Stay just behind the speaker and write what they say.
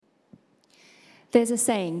There's a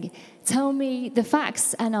saying, tell me the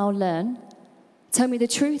facts and I'll learn. Tell me the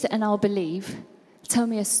truth and I'll believe. Tell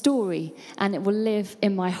me a story and it will live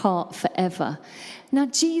in my heart forever. Now,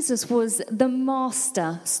 Jesus was the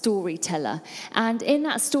master storyteller. And in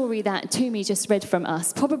that story that Tumi just read from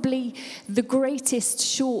us, probably the greatest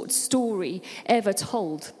short story ever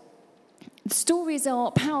told. Stories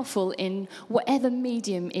are powerful in whatever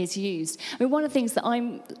medium is used. I mean, one of the things that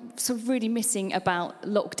I'm sort of really missing about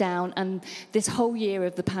lockdown and this whole year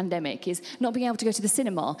of the pandemic is not being able to go to the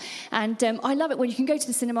cinema. And I love it when you can go to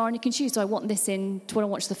the cinema and you can choose, do I want to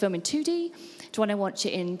watch the film in 2D? Do I want to watch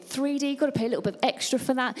it in 3D? You've got to pay a little bit extra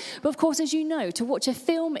for that. But of course, as you know, to watch a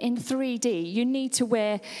film in 3D, you need to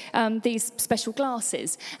wear these special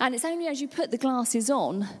glasses. And it's only as you put the glasses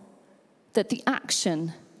on that the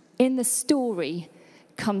action in the story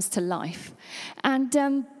comes to life.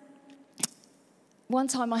 And one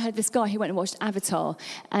time I heard this guy who went and watched Avatar,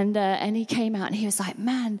 and he came out and he was like,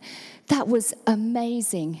 man, that was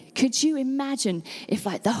amazing. Could you imagine if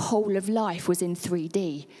like the whole of life was in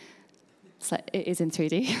 3D? It's like, it is in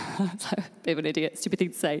 3D. It's like a bit of an idiot, stupid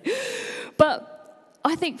thing to say. But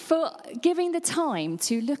I think for giving the time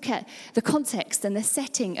to look at the context and the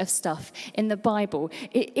setting of stuff in the Bible,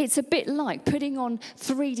 it's a bit like putting on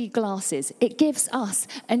 3D glasses. It gives us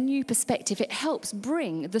a new perspective. It helps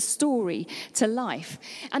bring the story to life.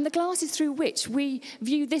 And the glasses through which we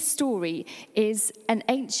view this story is an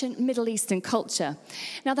ancient Middle Eastern culture.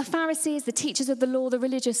 Now, the Pharisees, the teachers of the law, the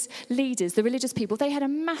religious leaders, the religious people, they had a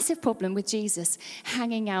massive problem with Jesus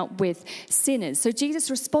hanging out with sinners. So Jesus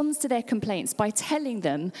responds to their complaints by telling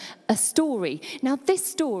them a story. Now, this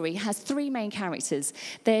story has three main characters.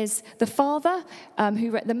 There's the father,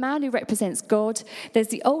 the man who represents God. There's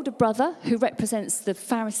the older brother, who represents the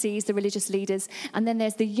Pharisees, the religious leaders. And then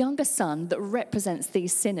there's the younger son that represents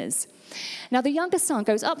these sinners. Now, the younger son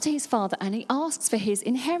goes up to his father and he asks for his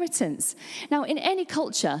inheritance. Now, in any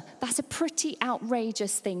culture, that's a pretty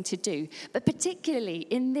outrageous thing to do. But particularly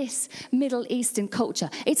in this Middle Eastern culture,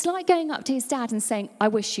 it's like going up to his dad and saying, I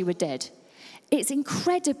wish you were dead. It's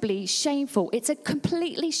incredibly shameful. It's a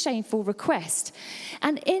completely shameful request.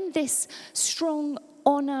 And in this strong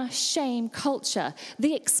honor, shame culture,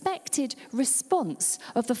 the expected response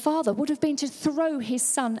of the father would have been to throw his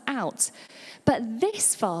son out. But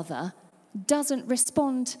this father doesn't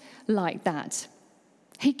respond like that.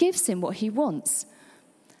 He gives him what he wants.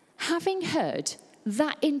 Having heard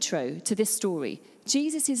that intro to this story,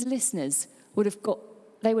 Jesus' listeners would have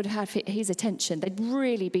had his attention. They'd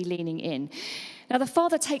really be leaning in. Now, the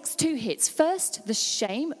father takes two hits. First, the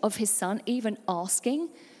shame of his son even asking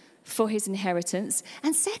for his inheritance.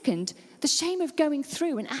 And second, the shame of going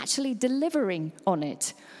through and actually delivering on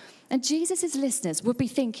it. And Jesus' listeners would be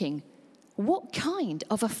thinking, what kind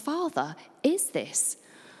of a father is this?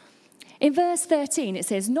 In verse 13, it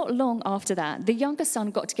says, not long after that, the younger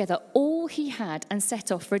son got together all he had and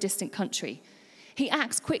set off for a distant country. He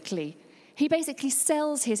acts quickly. He basically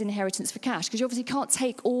sells his inheritance for cash because you obviously can't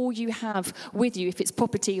take all you have with you if it's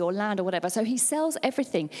property or land or whatever. So he sells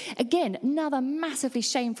everything. Again, another massively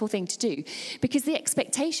shameful thing to do because the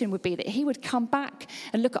expectation would be that he would come back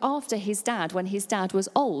and look after his dad when his dad was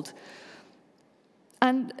old.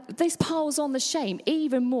 And this piles on the shame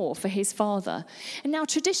even more for his father. And now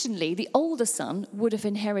traditionally, the older son would have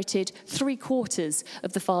inherited 3/4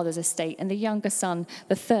 of the father's estate and the younger son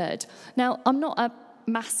the third. Now, I'm not a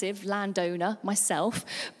massive landowner myself,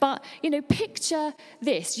 but picture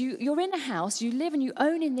this. You're in a house, you live and you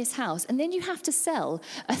own in this house, and then you have to sell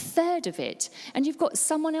a third of it, and you've got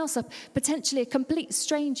someone else, potentially a complete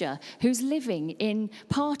stranger, who's living in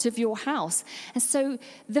part of your house. And so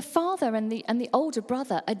the father and the older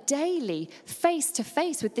brother are daily face to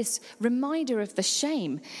face with this reminder of the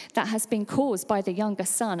shame that has been caused by the younger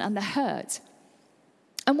son and the hurt.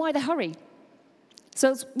 And why the hurry?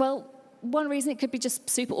 So, one reason, it could be just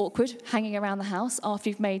super awkward hanging around the house after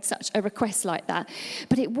you've made such a request like that.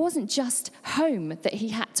 But it wasn't just home that he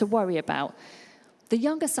had to worry about. The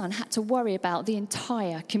younger son had to worry about the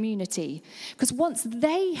entire community. Because once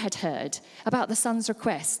they had heard about the son's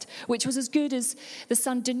request, which was as good as the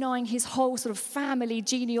son denying his whole sort of family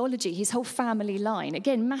genealogy, his whole family line,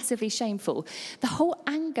 again, massively shameful, the whole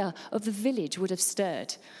anger of the village would have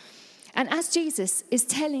stirred. And as Jesus is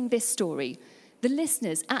telling this story, the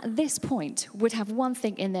listeners at this point would have one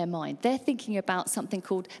thing in their mind. They're thinking about something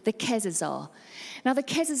called the Kezazah. Now, the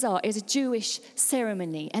Kezazah is a Jewish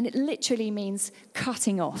ceremony, and it literally means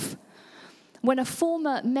cutting off. When a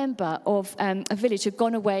former member of a village had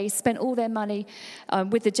gone away, spent all their money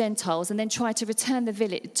with the Gentiles, and then tried to return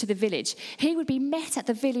to the village, he would be met at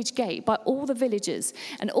the village gate by all the villagers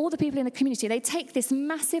and all the people in the community. They'd take this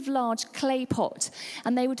massive, large clay pot,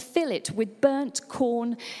 and they would fill it with burnt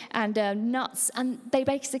corn and nuts, and they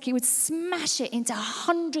basically would smash it into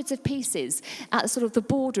hundreds of pieces at sort of the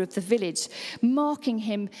border of the village, marking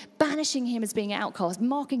him, banishing him as being an outcast,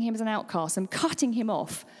 marking him as an outcast, and cutting him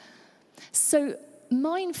off. So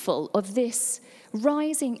mindful of this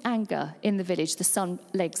rising anger in the village, the son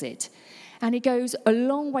legs it. And he goes a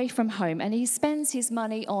long way from home, and he spends his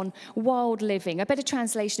money on wild living. A better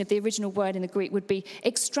translation of the original word in the Greek would be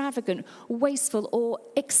extravagant, wasteful, or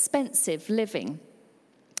expensive living.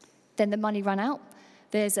 Then the money ran out.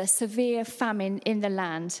 There's a severe famine in the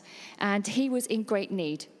land, and he was in great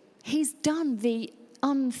need. He's done the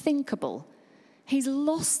unthinkable. He's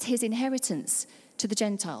lost his inheritance to the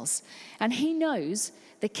Gentiles. And he knows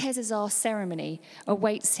the Kezazah ceremony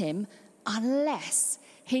awaits him unless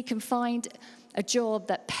he can find a job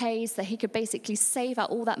that pays, that he could basically save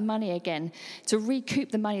out all that money again to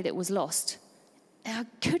recoup the money that was lost. Now,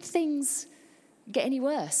 could things get any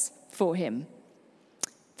worse for him?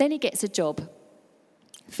 Then he gets a job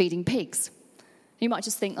feeding pigs. You might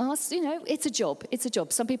just think, it's a job. It's a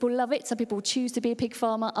job. Some people love it. Some people choose to be a pig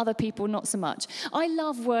farmer. Other people, not so much. I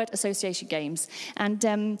love word association games.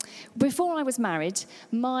 And before I was married,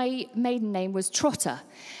 my maiden name was Trotter.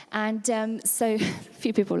 And so a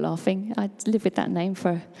few people laughing. I lived with that name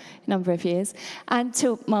for a number of years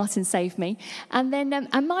until Martin saved me. And then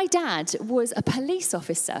and my dad was a police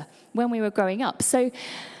officer when we were growing up. So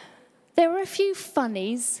there were a few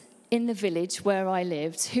funnies in the village where I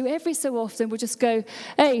lived, who every so often would just go,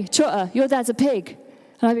 "Hey, Trotter, your dad's a pig."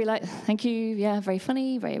 And I'd be like, "Thank you, yeah, very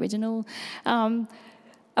funny, very original." And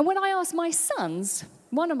when I asked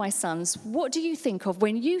one of my sons, "What do you think of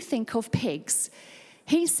when you think of pigs?"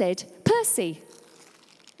 He said, "Percy."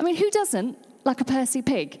 I mean, who doesn't like a Percy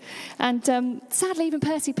pig? And sadly, even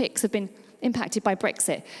Percy pigs have been impacted by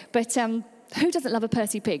Brexit. But who doesn't love a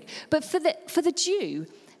Percy pig? But for the Jew,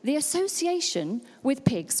 the association with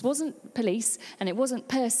pigs wasn't police and it wasn't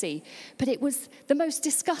Percy, but it was the most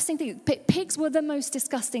disgusting thing. Pigs were the most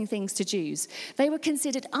disgusting things to Jews. They were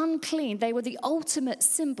considered unclean. They were the ultimate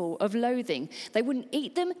symbol of loathing. They wouldn't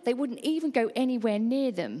eat them. They wouldn't even go anywhere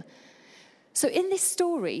near them. So in this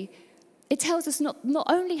story, it tells us not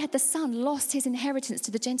only had the son lost his inheritance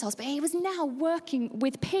to the Gentiles, but he was now working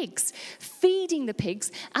with pigs, feeding the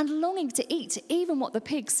pigs and longing to eat even what the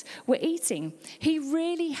pigs were eating. He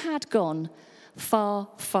really had gone far,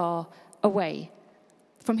 far away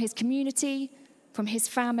from his community, from his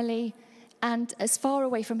family, and as far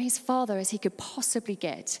away from his father as he could possibly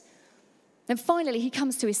get. Then finally, he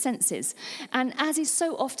comes to his senses. And as is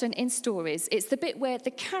so often in stories, it's the bit where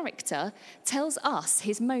the character tells us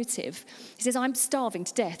his motive. He says, "I'm starving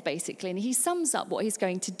to death," basically. And he sums up what he's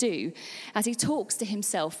going to do as he talks to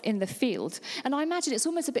himself in the field. And I imagine it's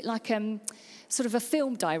almost a bit like sort of a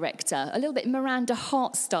film director, a little bit Miranda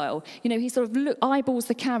Hart style. He sort of eyeballs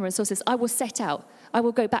the camera and sort of says, "I will set out. I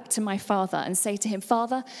will go back to my father and say to him,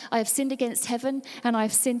 'Father, I have sinned against heaven and I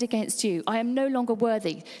have sinned against you. I am no longer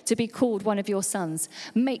worthy to be called one of your sons.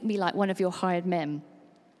 Make me like one of your hired men.'"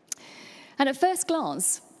 And at first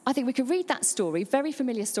glance, I think we could read that story, very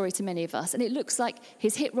familiar story to many of us, and it looks like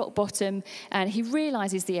he's hit rock bottom and he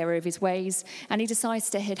realizes the error of his ways and he decides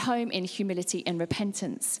to head home in humility and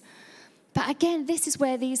repentance. But again, this is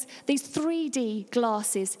where these 3D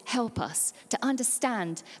glasses help us to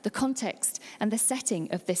understand the context and the setting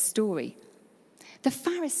of this story. The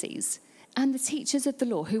Pharisees and the teachers of the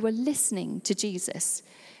law who were listening to Jesus,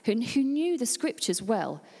 who knew the scriptures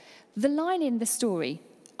well, the line in the story,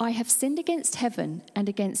 "I have sinned against heaven and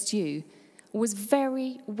against you," was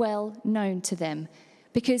very well known to them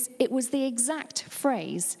because it was the exact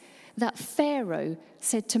phrase that Pharaoh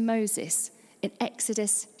said to Moses in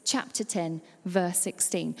Exodus chapter 10, verse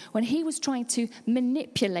 16, when he was trying to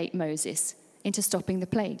manipulate Moses into stopping the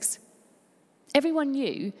plagues. Everyone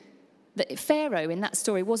knew that Pharaoh in that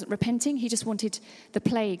story wasn't repenting. He just wanted the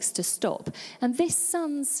plagues to stop. And this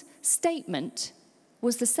son's statement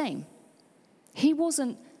was the same. He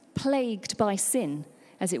wasn't plagued by sin,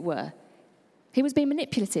 as it were. He was being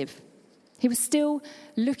manipulative. He was still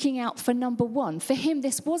looking out for number one. For him,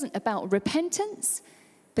 this wasn't about repentance,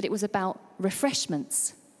 but it was about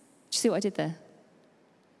refreshments. Do you see what I did there?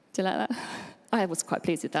 Do you like that? I was quite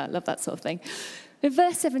pleased with that. I love that sort of thing. In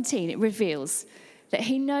verse 17, it reveals that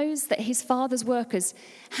he knows that his father's workers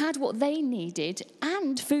had what they needed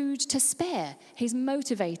and food to spare. He's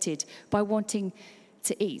motivated by wanting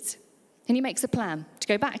to eat. And he makes a plan to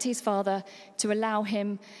go back to his father, to allow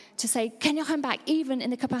him to say, can you come back, even in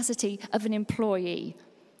the capacity of an employee?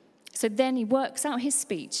 So then he works out his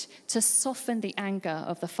speech to soften the anger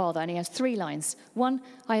of the father. And he has 3 lines. 1,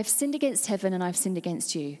 I have sinned against heaven and I have sinned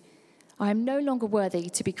against you. I am no longer worthy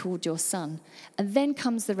to be called your son. And then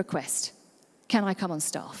comes the request, can I come on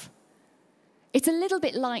staff? It's a little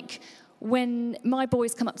bit like when my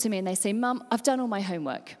boys come up to me and they say, Mum, I've done all my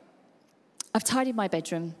homework. I've tidied my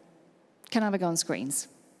bedroom. Can I have a go on screens?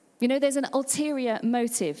 You know, there's an ulterior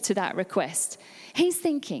motive to that request. He's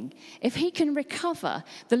thinking if he can recover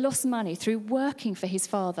the lost money through working for his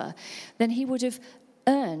father, then he would have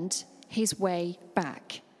earned his way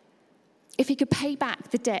back. If he could pay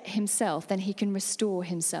back the debt himself, then he can restore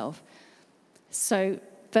himself. So,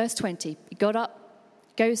 verse 20, he got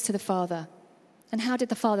up, goes to the father. And how did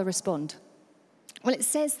the father respond? Well, it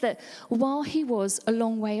says that while he was a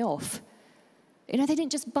long way off, you know, they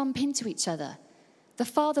didn't just bump into each other. The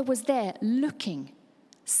father was there looking,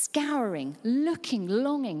 scouring, looking,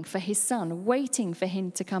 longing for his son, waiting for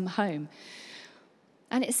him to come home.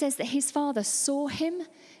 And it says that his father saw him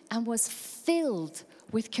and was filled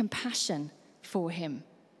with compassion for him.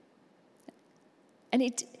 And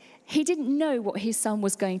he didn't know what his son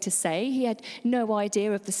was going to say. He had no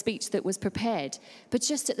idea of the speech that was prepared. But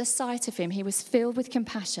just at the sight of him, he was filled with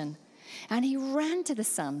compassion. And he ran to the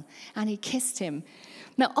son and he kissed him.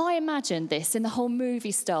 Now, I imagine this in the whole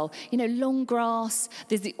movie style. You know, long grass,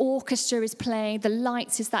 there's the orchestra is playing, the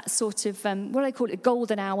lights is that sort of, what do they call it, a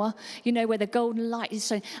golden hour, you know, where the golden light is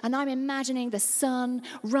showing. And I'm imagining the son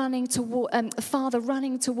running toward, father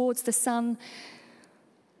running towards the son.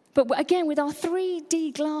 But again, with our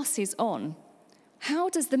 3D glasses on, how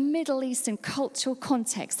does the Middle Eastern cultural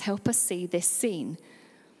context help us see this scene?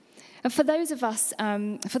 And for those of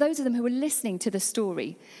them who are listening to the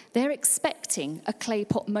story, they're expecting a clay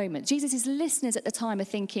pot moment. Jesus' listeners at the time are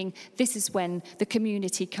thinking, this is when the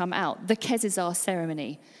community come out, the Kezazah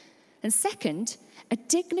ceremony. And second, a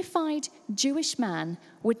dignified Jewish man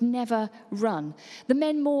would never run. The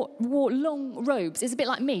men wore long robes. It's a bit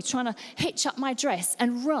like me trying to hitch up my dress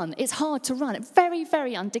and run. It's hard to run. Very,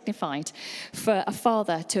 very undignified for a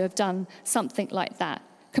father to have done something like that.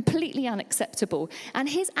 Completely unacceptable. And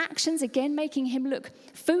his actions, again, making him look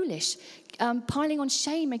foolish, piling on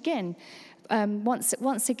shame again,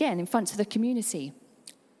 once again in front of the community.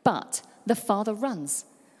 But the father runs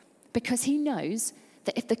because he knows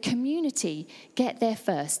that if the community get there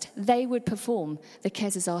first, they would perform the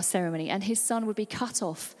Kezazah ceremony and his son would be cut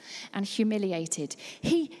off and humiliated.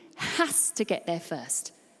 He has to get there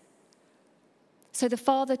first. So the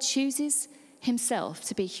father chooses himself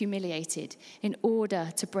to be humiliated in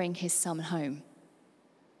order to bring his son home.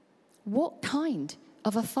 What kind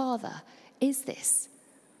of a father is this?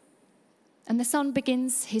 And the son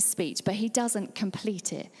begins his speech, but he doesn't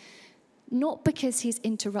complete it. Not because he's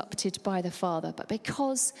interrupted by the father, but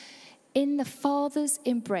because in the father's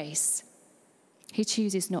embrace, he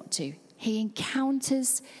chooses not to. He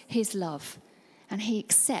encounters his love and he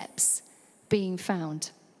accepts being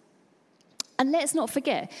found. And let's not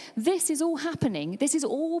forget, this is all happening. This is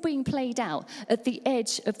all being played out at the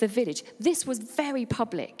edge of the village. This was very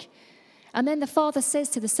public. And then the father says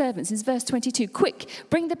to the servants in verse 22, quick,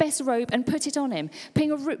 bring the best robe and put it on him.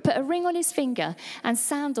 Put a ring on his finger and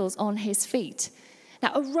sandals on his feet.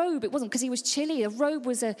 Now, a robe, it wasn't because he was chilly. A robe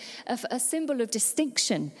was a symbol of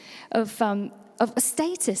distinction, of a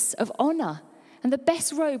status, of honor. And the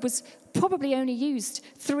best robe was probably only used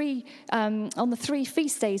on the 3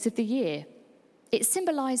 feast days of the year. It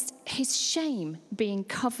symbolized his shame being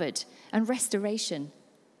covered and restoration.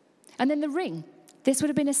 And then the ring. This would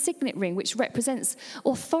have been a signet ring, which represents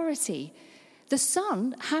authority. The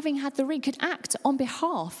son, having had the ring, could act on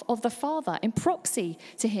behalf of the father in proxy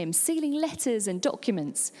to him, sealing letters and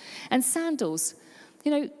documents. And sandals.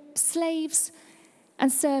 You know, slaves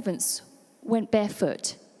and servants went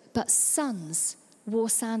barefoot, but sons wore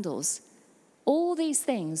sandals. All these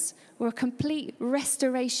things were a complete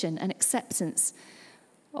restoration and acceptance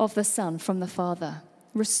of the son from the father,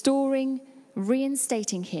 restoring,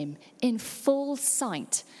 reinstating him in full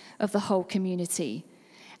sight of the whole community.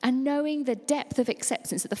 And knowing the depth of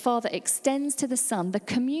acceptance that the father extends to the son, the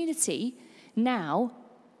community now,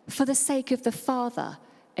 for the sake of the father,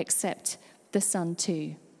 accept the son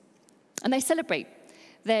too. And they celebrate.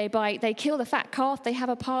 They kill the fat calf, they have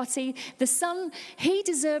a party. The son, he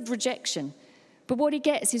deserved rejection. But what he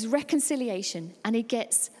gets is reconciliation, and he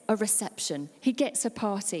gets a reception. He gets a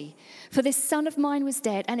party. For this son of mine was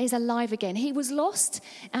dead and is alive again. He was lost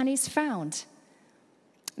and is found.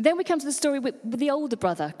 Then we come to the story where the older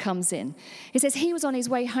brother comes in. It says he was on his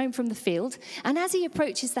way home from the field, and as he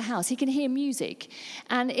approaches the house, he can hear music.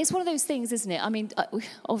 And it's one of those things, isn't it? I mean,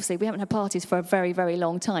 obviously, we haven't had parties for a very, very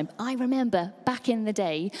long time. I remember back in the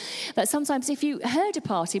day that sometimes if you heard a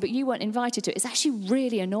party but you weren't invited to it, it's actually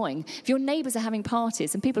really annoying. If your neighbours are having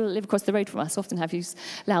parties, and people that live across the road from us often have these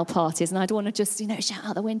loud parties, and I'd want to just, shout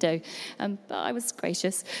out the window. But I was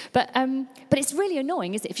gracious. But it's really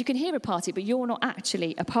annoying, isn't it? If you can hear a party but you're not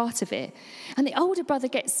actually a part of it. And the older brother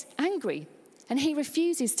gets angry and he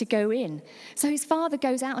refuses to go in. So his father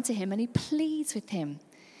goes out to him and he pleads with him.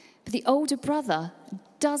 But the older brother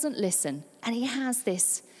doesn't listen, and he has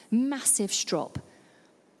this massive strop.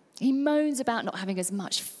 He moans about not having as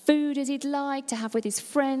much food as he'd like to have with his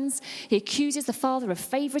friends. He accuses the father of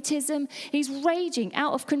favoritism. He's raging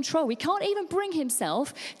out of control. He can't even bring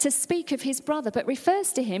himself to speak of his brother, but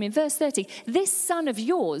refers to him in verse 30, this son of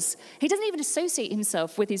yours. He doesn't even associate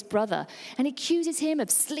himself with his brother, and he accuses him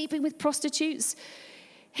of sleeping with prostitutes.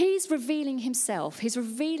 He's revealing himself. He's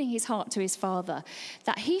revealing his heart to his father,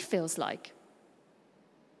 that he feels like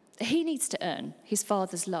he needs to earn his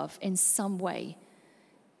father's love in some way.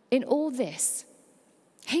 In all this,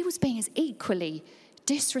 he was being as equally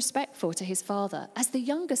disrespectful to his father as the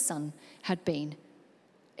younger son had been.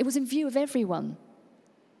 It was in view of everyone.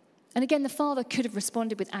 And again, the father could have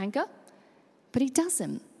responded with anger, but he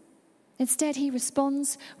doesn't. Instead, he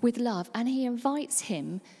responds with love, and he invites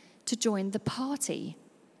him to join the party.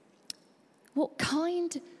 What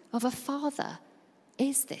kind of a father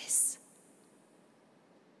is this?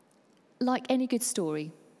 Like any good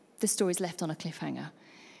story, the story's left on a cliffhanger.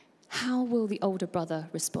 How will the older brother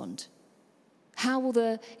respond? How will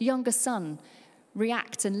the younger son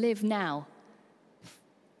react and live now?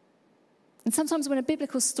 And sometimes when a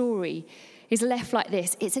biblical story is left like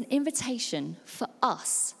this, it's an invitation for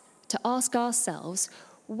us to ask ourselves,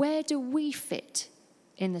 where do we fit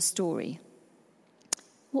in the story?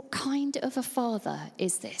 What kind of a father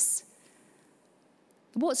is this?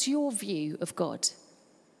 What's your view of God?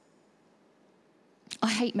 I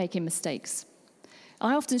hate making mistakes.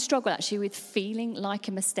 I often struggle, actually, with feeling like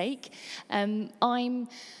a mistake. I'm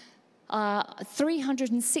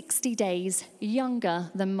 360 days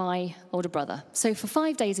younger than my older brother. So for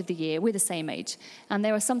 5 days of the year, we're the same age. And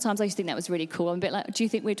there are sometimes I used to think that was really cool. I'm a bit like, do you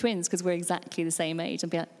think we're twins? Because we're exactly the same age.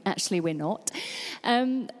 And be like, actually, we're not.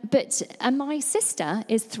 And my sister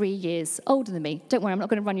is 3 years older than me. Don't worry, I'm not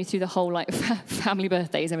going to run you through the whole family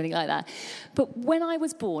birthdays and everything like that. But when I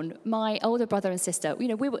was born, my older brother and sister,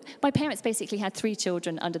 my parents basically had 3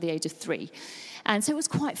 children under the age of 3. And so it was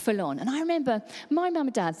quite full on. And I remember my mum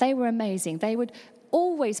and dad, they were amazing. They would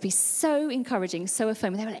always be so encouraging, so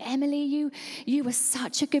affirming. They were like, Emily, you were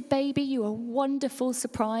such a good baby. You were a wonderful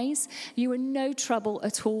surprise. You were no trouble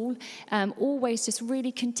at all. Always just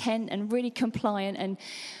really content and really compliant.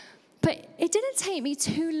 But it didn't take me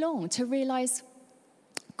too long to realize,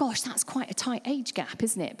 gosh, that's quite a tight age gap,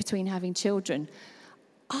 isn't it, between having children.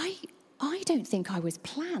 I don't think I was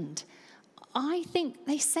planned. I think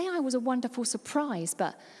they say I was a wonderful surprise,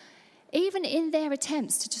 but even in their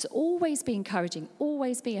attempts to just always be encouraging,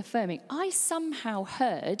 always be affirming, I somehow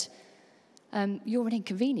heard, you're an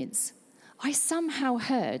inconvenience. I somehow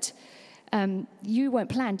heard, you weren't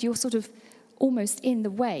planned, you're sort of almost in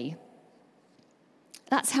the way.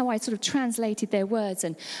 That's how I sort of translated their words.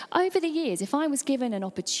 And over the years, if I was given an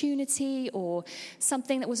opportunity or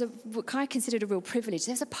something that was what I considered a real privilege,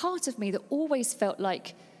 there's a part of me that always felt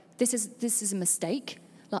like, this is a mistake.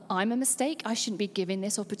 Like, I'm a mistake. I shouldn't be given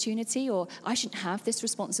this opportunity, or I shouldn't have this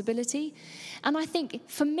responsibility. And I think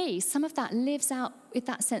for me, some of that lives out with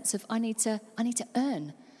that sense of I need to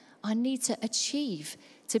earn. I need to achieve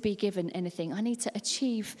to be given anything. I need to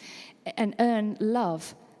achieve and earn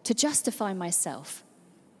love to justify myself.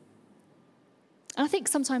 And I think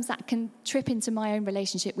sometimes that can trip into my own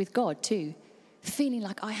relationship with God too, feeling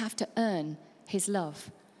like I have to earn his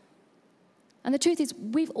love. And the truth is,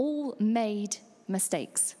 we've all made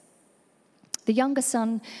mistakes. The younger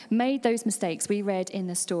son made those mistakes we read in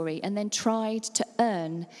the story and then tried to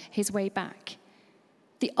earn his way back.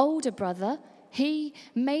 The older brother, he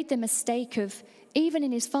made the mistake of, even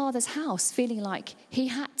in his father's house, feeling like he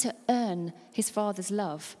had to earn his father's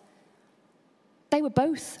love. They were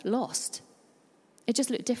both lost. It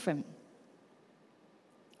just looked different.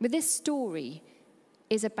 But this story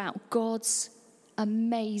is about God's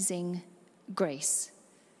amazing grace.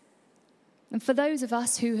 And for those of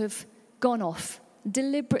us who have gone off,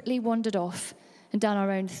 deliberately wandered off and done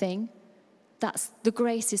our own thing, that's the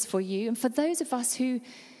grace is for you. And for those of us who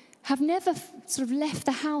have never sort of left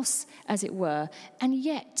the house, as it were, and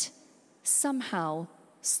yet somehow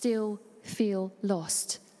still feel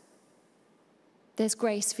lost, there's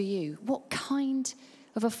grace for you. What kind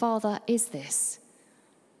of a father is this?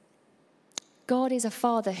 God is a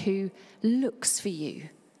father who looks for you.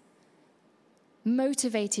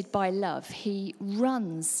 Motivated by love, he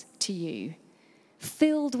runs to you.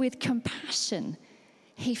 Filled with compassion,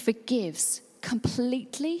 he forgives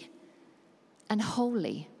completely and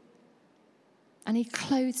wholly. And he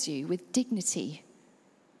clothes you with dignity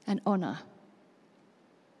and honor.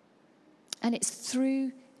 And it's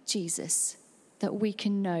through Jesus that we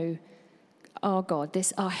can know our God,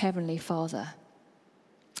 our Heavenly Father.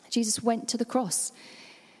 Jesus went to the cross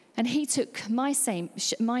and he took my sin,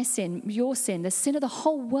 your sin, the sin of the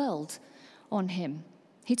whole world on him.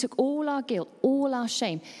 He took all our guilt, all our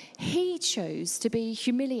shame. He chose to be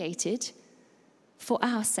humiliated for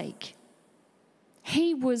our sake.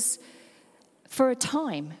 He was, for a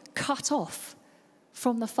time, cut off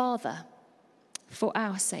from the Father for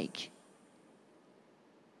our sake,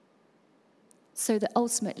 so that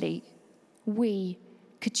ultimately we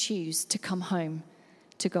could choose to come home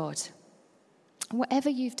to God. Whatever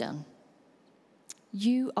you've done,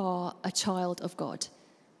 you are a child of God.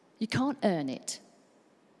 You can't earn it.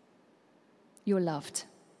 You're loved.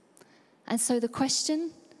 And so the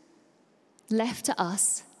question left to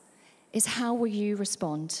us is, how will you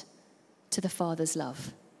respond to the Father's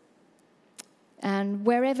love? And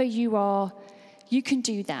wherever you are, you can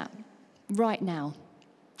do that right now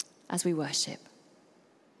as we worship.